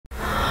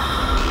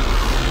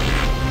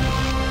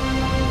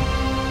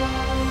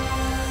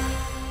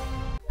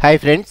Hi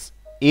friends,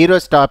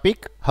 ఈరోజు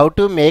topic how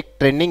to make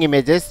trending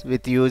images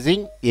with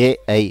using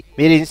AI.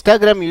 మీరు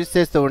Instagram use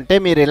చేస్తూ ఉంటే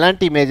మీరు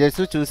ఇలాంటి ఇమేజెస్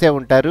చూసే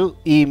ఉంటారు.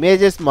 ఈ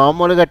ఇమేజెస్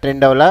మామూలుగా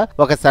ట్రెండ్ అవ్వాలా,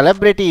 ఒక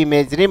సెలబ్రిటీ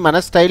ఇమేజ్ ని మన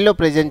స్టైల్లో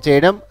ప్రెజెంట్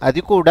చేయడం,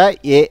 అది కూడా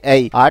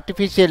AI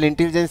artificial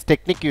intelligence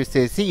technique use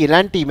చేసి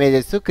ఇలాంటి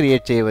ఇమేజెస్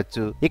క్రియేట్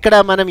చేయవచ్చు. ఇక్కడ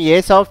మనం ఏ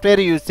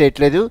సాఫ్ట్వేర్ యూజ్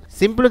చేయట్లేదు,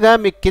 సింపుల్ గా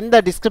మీకు కింద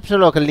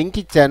డిస్క్రిప్షన్ లో ఒక లింక్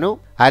ఇచ్చాను,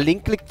 ఆ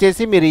లింక్ క్లిక్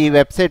చేసి మీరు ఈ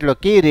వెబ్సైట్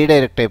లోకి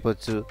రీడైరెక్ట్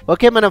అయిపోవచ్చు.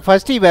 ఓకే, మనం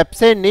ఫస్ట్ ఈ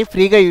వెబ్సైట్ ని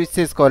ఫ్రీగా యూజ్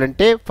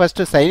చేసుకోవాలంటే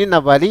ఫస్ట్ సైన్ ఇన్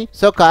అవ్వాలి.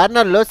 సో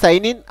కార్నర్ లో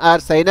sign in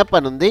are sign up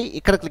అని ఉంది,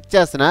 ఇక్కడ క్లిక్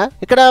చేస్తున్నా.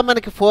 ఇక్కడ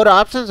మనకి 4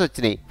 ఆప్షన్స్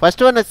వచ్చినాయి.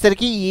 ఫస్ట్ వన్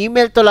వచ్చేసరికి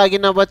ఈమెయిల్ తో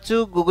లాగిన్ అవ్వచ్చు,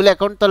 గూగుల్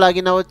అకౌంట్ తో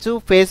లాగిన్ అవ్వచ్చు,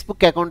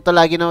 ఫేస్బుక్ అకౌంట్ తో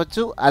లాగిన్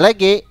అవ్వచ్చు,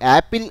 అలాగే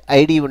యాపిల్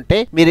ఐడి ఉంటే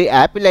మీరు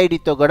యాపిల్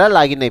ఐడితో కూడా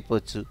లాగిన్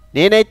అయిపోవచ్చు.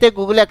 నేనైతే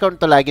గూగుల్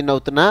అకౌంట్ తో లాగిన్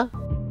అవుతున్నా.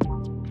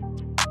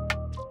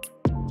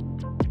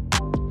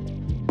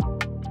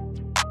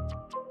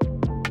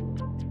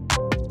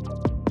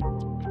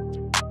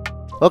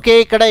 ఓకే,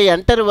 ఇక్కడ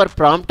ఎంటర్ యువర్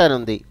ప్రాంప్ట్ అని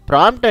ఉంది.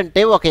 ప్రాంప్ట్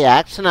అంటే ఒక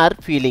యాక్షన్ ఆర్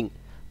ఫీలింగ్.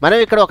 మనం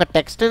ఇక్కడ ఒక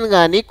టెక్స్ట్ని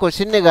కానీ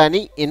క్వశ్చన్ని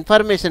కానీ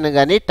ఇన్ఫర్మేషన్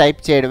కానీ టైప్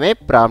చేయడమే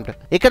ప్రాంప్ట్.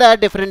 ఇక్కడ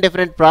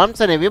డిఫరెంట్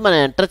ప్రాంప్ట్స్ అనేవి మనం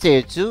ఎంటర్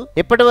చేయొచ్చు.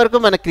 ఇప్పటి వరకు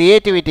మన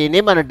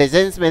క్రియేటివిటీని మన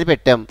డిజైన్స్ మీద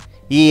పెట్టాం.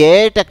 ఈ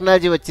ఏఐ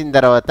టెక్నాలజీ వచ్చిన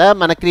తర్వాత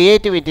మన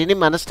క్రియేటివిటీని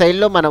మన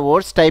స్టైల్లో మన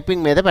వర్డ్స్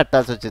టైపింగ్ మీద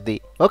పెట్టాల్సి వచ్చింది.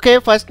 ఓకే,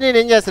 ఫస్ట్ నేను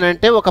ఏం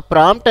చేస్తానంటే ఒక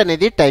ప్రాంప్ట్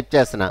అనేది టైప్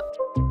చేస్తున్నా.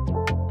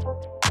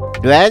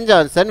 Dwayne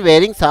Johnson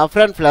wearing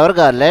saffron flower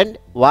garland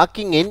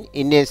walking in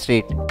Indian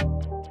street.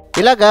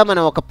 ఇలాగా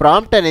మనం ఒక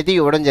ప్రాంప్ట్ అనేది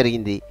ఇవ్వడం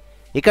జరిగింది.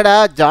 ఇక్కడ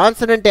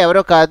జాన్సన్ అంటే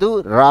ఎవరో కాదు,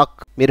 రాక్.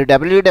 మీరు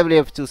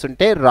WWF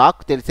చూసుంటే రాక్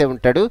తెలిసే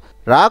ఉంటాడు.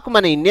 రాక్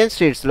మన ఇండియన్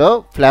స్ట్రీట్స్లో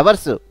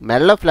ఫ్లవర్స్,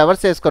 మెల్ల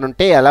ఫ్లవర్స్ వేసుకొని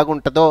ఉంటే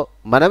ఎలాగుంటుందో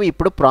మనం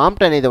ఇప్పుడు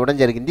ప్రాంప్ట్ అనేది ఇవ్వడం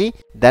జరిగింది.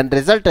 దాని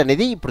రిజల్ట్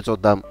అనేది ఇప్పుడు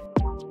చూద్దాం.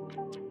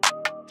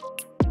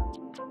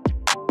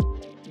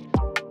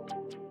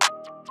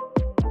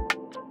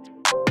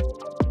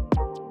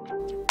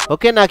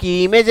 ఓకే, నాకు ఈ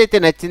ఇమేజ్ అయితే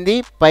నచ్చింది.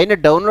 పైన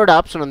డౌన్లోడ్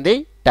ఆప్షన్ ఉంది,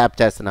 ట్యాప్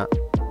చేస్తున్నా.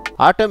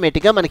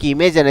 ఆటోమేటిక్గా మనకి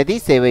ఇమేజ్ అనేది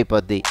సేవ్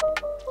అయిపోద్ది.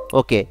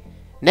 ఓకే,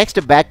 నెక్స్ట్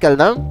బ్యాక్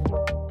వెళ్దాం.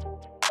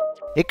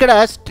 ఇక్కడ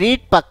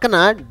స్ట్రీట్ పక్కన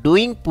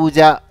డూయింగ్ పూజ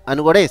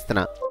అని కూడా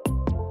ఇస్తున్నా.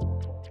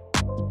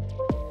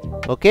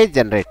 Okay,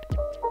 generate.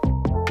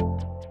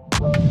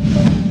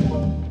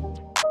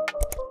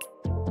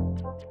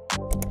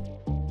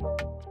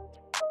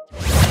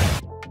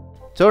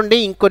 చూడండి,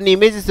 ఇంకొన్ని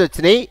ఇమేజెస్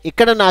వచ్చినాయి.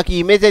 ఇక్కడ నాకు ఈ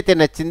ఇమేజ్ అయితే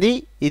నచ్చింది,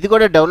 ఇది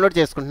కూడా డౌన్లోడ్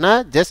చేసుకుంటున్నా.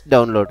 Just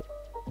download.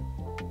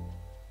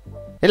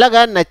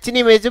 ఇలాగా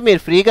నచ్చిన ఇమేజ్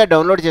మీరు ఫ్రీగా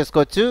డౌన్లోడ్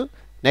చేసుకోవచ్చు.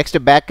 నెక్స్ట్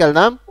బ్యాక్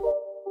వెళ్దాం.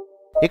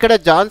 ఇక్కడ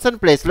జాన్సన్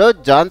ప్లేస్లో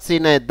జాన్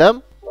సీనా ఇద్దాం.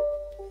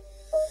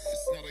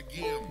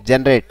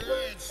 జనరేట్.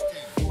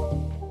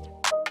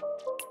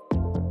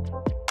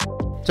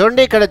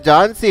 చూడండి, ఇక్కడ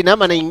జాన్ సీనా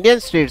మన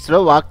ఇండియన్ స్ట్రీట్స్లో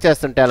వాక్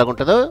చేస్తుంటే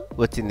ఎలాగుంటుందో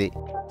వచ్చింది.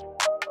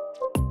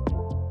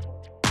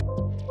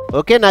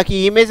 ఓకే, నాకు ఈ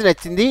ఇమేజ్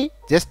నచ్చింది.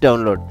 Just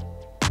download.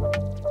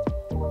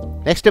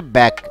 Next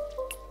back.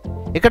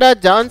 ఇక్కడ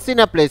జాన్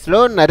సీనా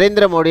ప్లేస్లో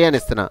నరేంద్ర మోడీ అని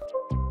ఇస్తున్నా.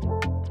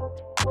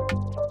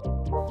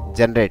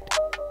 జనరేట్.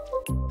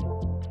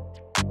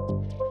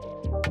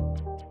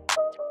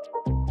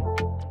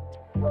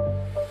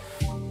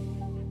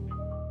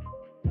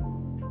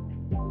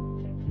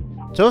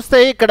 చూస్తే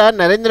ఇక్కడ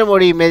నరేంద్ర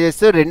మోడీ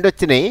ఇమేజెస్ 2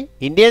 వచ్చినాయి.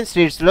 ఇండియన్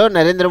స్ట్రీట్స్లో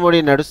నరేంద్ర మోడీ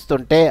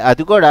నడుస్తుంటే,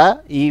 అది కూడా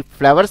ఈ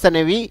ఫ్లవర్స్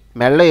అనేవి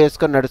మెడలో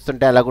వేసుకొని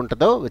నడుస్తుంటే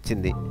ఎలాగుంటుందో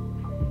వచ్చింది.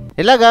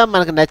 ఇలాగా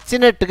మనకు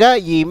నచ్చినట్టుగా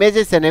ఈ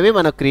ఇమేజెస్ అనేవి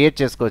మనం క్రియేట్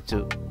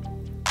చేసుకోవచ్చు.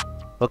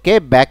 ఓకే,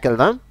 బ్యాక్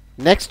వెళ్దాం.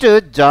 Next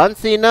John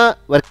Cena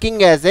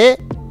working as a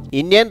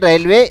Indian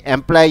railway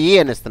employee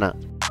అని ఇస్తున్నా.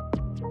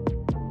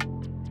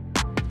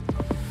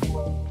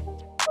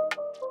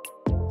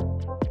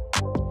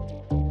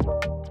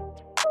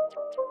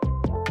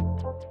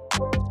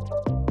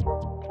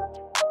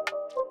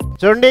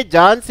 చూడండి,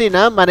 జాన్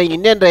సీనా మన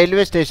ఇండియన్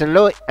రైల్వే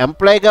స్టేషన్లో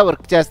ఎంప్లాయీగా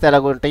వర్క్ చేస్తే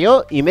ఎలాగ ఉంటాయో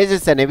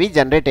ఇమేజెస్ అనేవి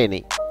జనరేట్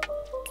అయినాయి.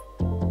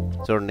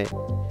 చూడండి.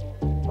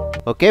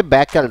 ఓకే,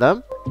 బ్యాక్ వెళ్దాం.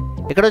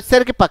 ఇక్కడ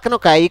వచ్చేసరికి పక్కన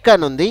ఒక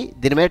ఐకాన్ ఉంది,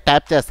 దీని మీద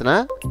ట్యాప్ చేస్తున్నా.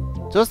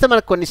 చూస్తే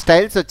మనకు కొన్ని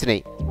స్టైల్స్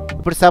వచ్చినాయి.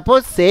 ఇప్పుడు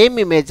సపోజ్ సేమ్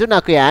ఇమేజ్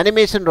నాకు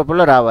యానిమేషన్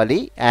రూపంలో రావాలి.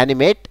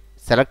 యానిమేట్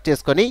సెలెక్ట్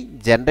చేసుకొని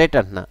జనరేట్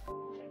అంటున్నా.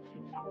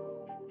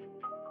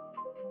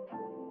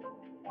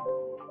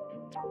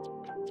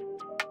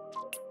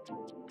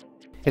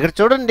 ఇక్కడ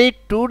చూడండి,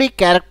 2D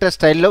క్యారెక్టర్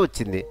స్టైల్లో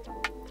వచ్చింది.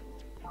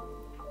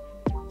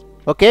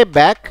 Okay,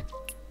 back.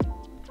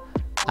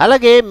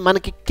 అలాగే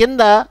మనకి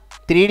కింద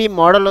 3D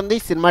మోడల్ ఉంది,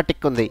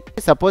 సినిమాటిక్ ఉంది.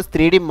 సపోజ్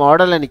 3D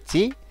మోడల్ అని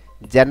ఇచ్చి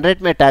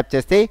జనరేట్ మీద ట్యాప్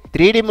చేస్తే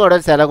 3D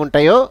మోడల్స్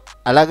ఎలాగుంటాయో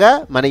అలాగా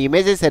మన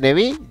ఇమేజెస్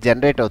అనేవి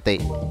జనరేట్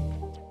అవుతాయి.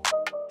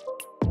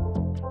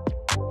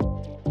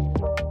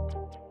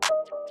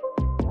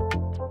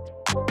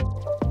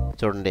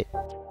 చూడండి.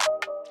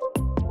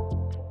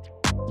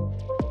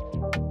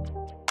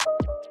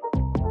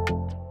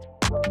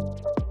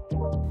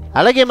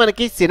 అలాగే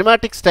మనకి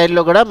సినిమాటిక్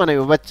స్టైల్లో కూడా మనం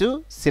ఇవ్వచ్చు.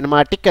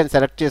 సినిమాటిక్ అని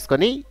సెలెక్ట్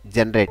చేసుకొని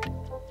జనరేట్.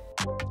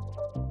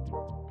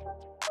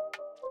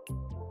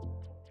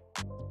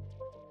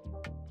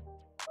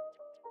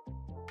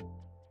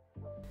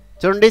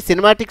 చూడండి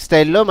సినిమాటిక్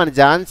స్టైల్లో మన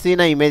జాన్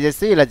సీనా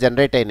ఇమేజెస్ ఇలా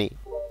జనరేట్ అయినాయి.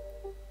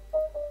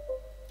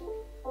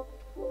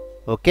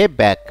 Okay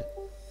back.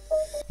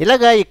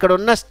 ఇలాగా ఇక్కడ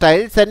ఉన్న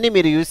స్టైల్స్ అన్ని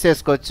మీరు యూజ్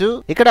చేసుకోవచ్చు.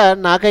 ఇక్కడ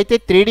నాకైతే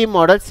 3D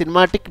model,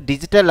 cinematic,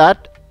 digital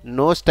art,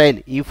 no style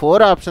ఈ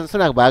 4 ఆప్షన్స్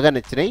నాకు బాగా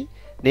నచ్చినాయి.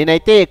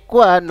 నేనైతే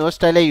ఎక్కువ నో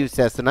స్టైలే యూజ్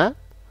చేస్తున్నా.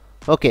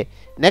 ఓకే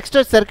నెక్స్ట్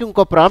వచ్చేసరికి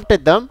ఇంకో ప్రాంప్ట్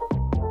ఇద్దాం.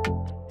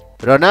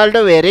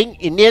 Ronaldo wearing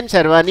Indian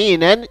షర్వానీ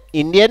in an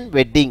Indian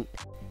wedding.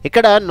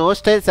 ఇక్కడ నో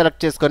స్టైల్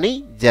సెలెక్ట్ చేసుకొని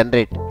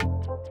జనరేట్.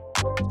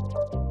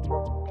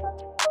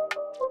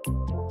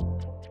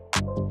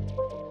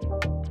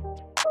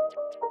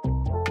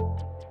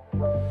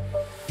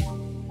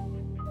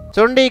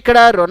 చూడండి ఇక్కడ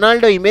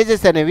రొనాల్డో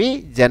ఇమేజెస్ అనేవి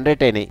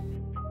జనరేట్ అయినాయి.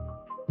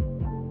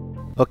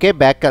 ఓకే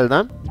బ్యాక్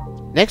వెళ్దాం.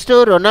 నెక్స్ట్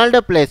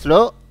రొనాల్డో ప్లేస్లో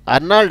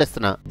అర్నాల్డ్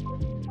ఇస్తున్నా.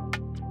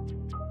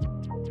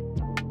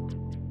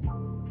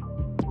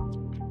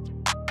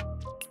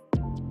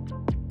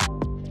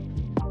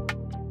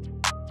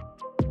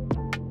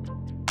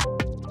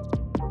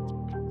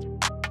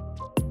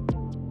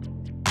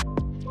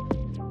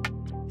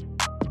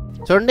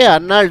 చూడండి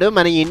అర్నాల్డ్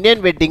మన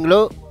ఇండియన్ వెడ్డింగ్లో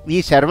ఈ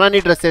షర్వానీ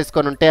డ్రెస్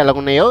వేసుకొని ఉంటే ఎలా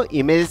ఉన్నాయో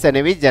ఇమేజెస్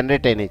అనేవి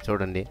జనరేట్ అయినాయి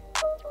చూడండి.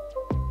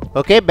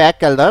 ఓకే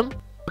బ్యాక్ వెళ్దాం.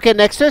 ఓకే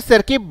నెక్స్ట్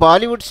వచ్చేసరికి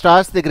బాలీవుడ్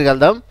స్టార్స్ దగ్గరికి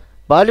వెళ్దాం.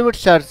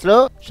 Bollywood స్టార్స్లో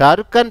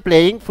Shahrukh Khan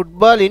playing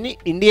football in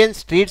Indian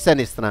streets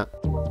అని ఇస్తున్నా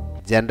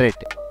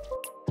జనరేట్.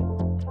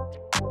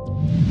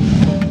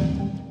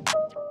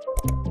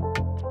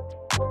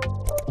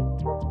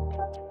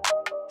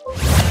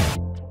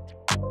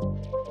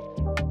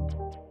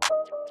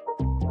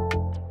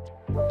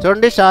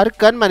 చూడండి షారుఖ్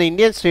ఖాన్ మన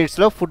ఇండియన్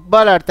స్ట్రీట్స్లో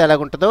ఫుట్బాల్ ఆడితే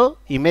ఎలాగుంటుందో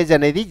ఇమేజ్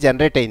అనేది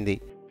జనరేట్ అయింది.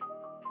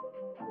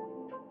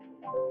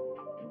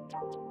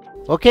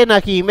 ఓకే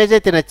నాకు ఈ ఇమేజ్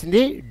అయితే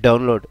నచ్చింది,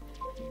 డౌన్లోడ్.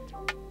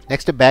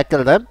 నెక్స్ట్ బ్యాక్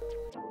వెళ్దాం.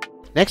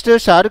 Next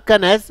Shahrukh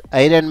Khan as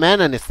iron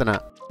man అని ఇస్తున్నా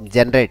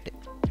జనరేట్.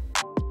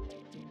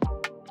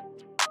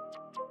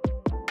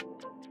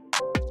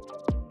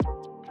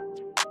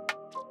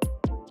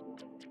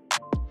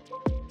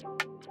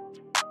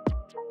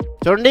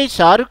 చూడండి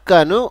షారుఖ్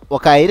ఖాన్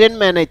ఒక ఐరన్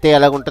మ్యాన్ అయితే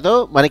ఎలాగుంటుందో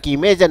మనకి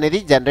ఇమేజ్ అనేది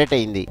జనరేట్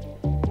అయింది.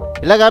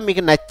 ఇలాగా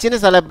మీకు నచ్చిన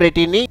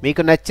సెలబ్రిటీని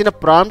మీకు నచ్చిన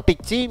ప్రాంప్ట్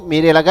ఇచ్చి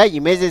మీరు ఇలాగా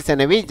ఇమేజెస్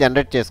అనేవి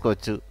జనరేట్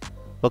చేసుకోవచ్చు.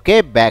 Okay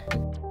back.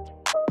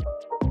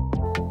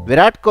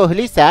 Virat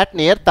Kohli SAT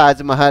near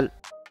Taj Mahal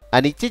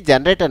అని ఇచ్చి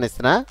జనరేట్ అని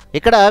ఇస్తున్నా.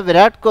 ఇక్కడ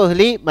విరాట్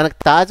కోహ్లీ మనకు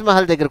తాజ్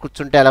మహల్ దగ్గర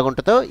కూర్చుంటే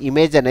ఎలాగుంటుందో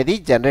ఇమేజ్ అనేది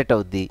జనరేట్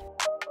అవుద్ది.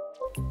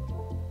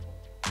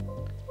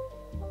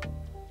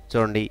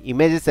 చూడండి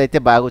ఇమేజెస్ అయితే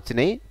బాగా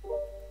వచ్చినాయి.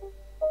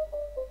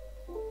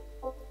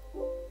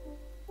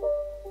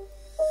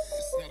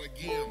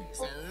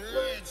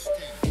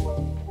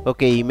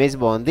 ఓకే ఇమేజ్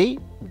బాగుంది,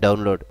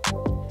 డౌన్లోడ్.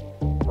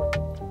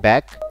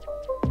 బ్యాక్.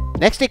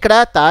 నెక్స్ట్ ఇక్కడ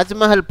తాజ్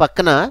మహల్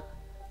పక్కన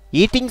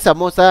ఈటింగ్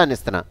సమోసా అని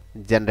ఇస్తున్నా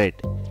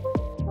జనరేట్.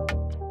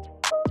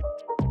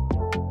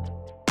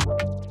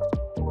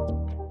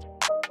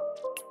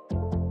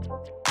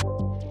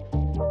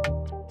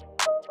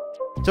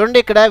 చూడండి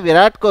ఇక్కడ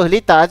విరాట్ కోహ్లీ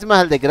తాజ్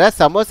మహల్ దగ్గర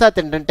సమోసా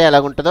తింటుంటే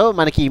ఎలాగుంటుందో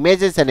మనకి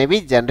ఇమేజెస్ అనేవి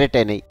జనరేట్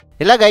అయినాయి.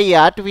 ఇలాగ ఈ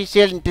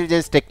ఆర్టిఫిషియల్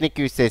ఇంటెలిజెన్స్ టెక్నిక్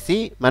యూజ్ చేసి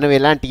మనం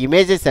ఇలాంటి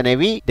ఇమేజెస్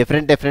అనేవి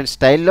డిఫరెంట్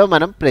స్టైల్లో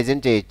మనం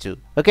ప్రెజెంట్ చేయొచ్చు.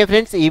 ఓకే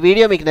ఫ్రెండ్స్ ఈ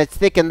వీడియో మీకు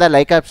నచ్చితే కింద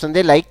లైక్ ఆప్షన్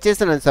ఉంది, లైక్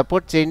చేసి నన్ను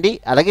సపోర్ట్ చేయండి.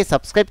 అలాగే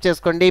సబ్స్క్రైబ్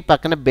చేసుకోండి,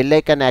 పక్కన బెల్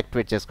ఐకాన్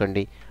యాక్టివేట్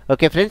చేసుకోండి.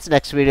 ఓకే ఫ్రెండ్స్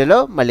నెక్స్ట్ వీడియోలో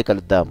మళ్ళీ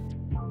కలుద్దాం.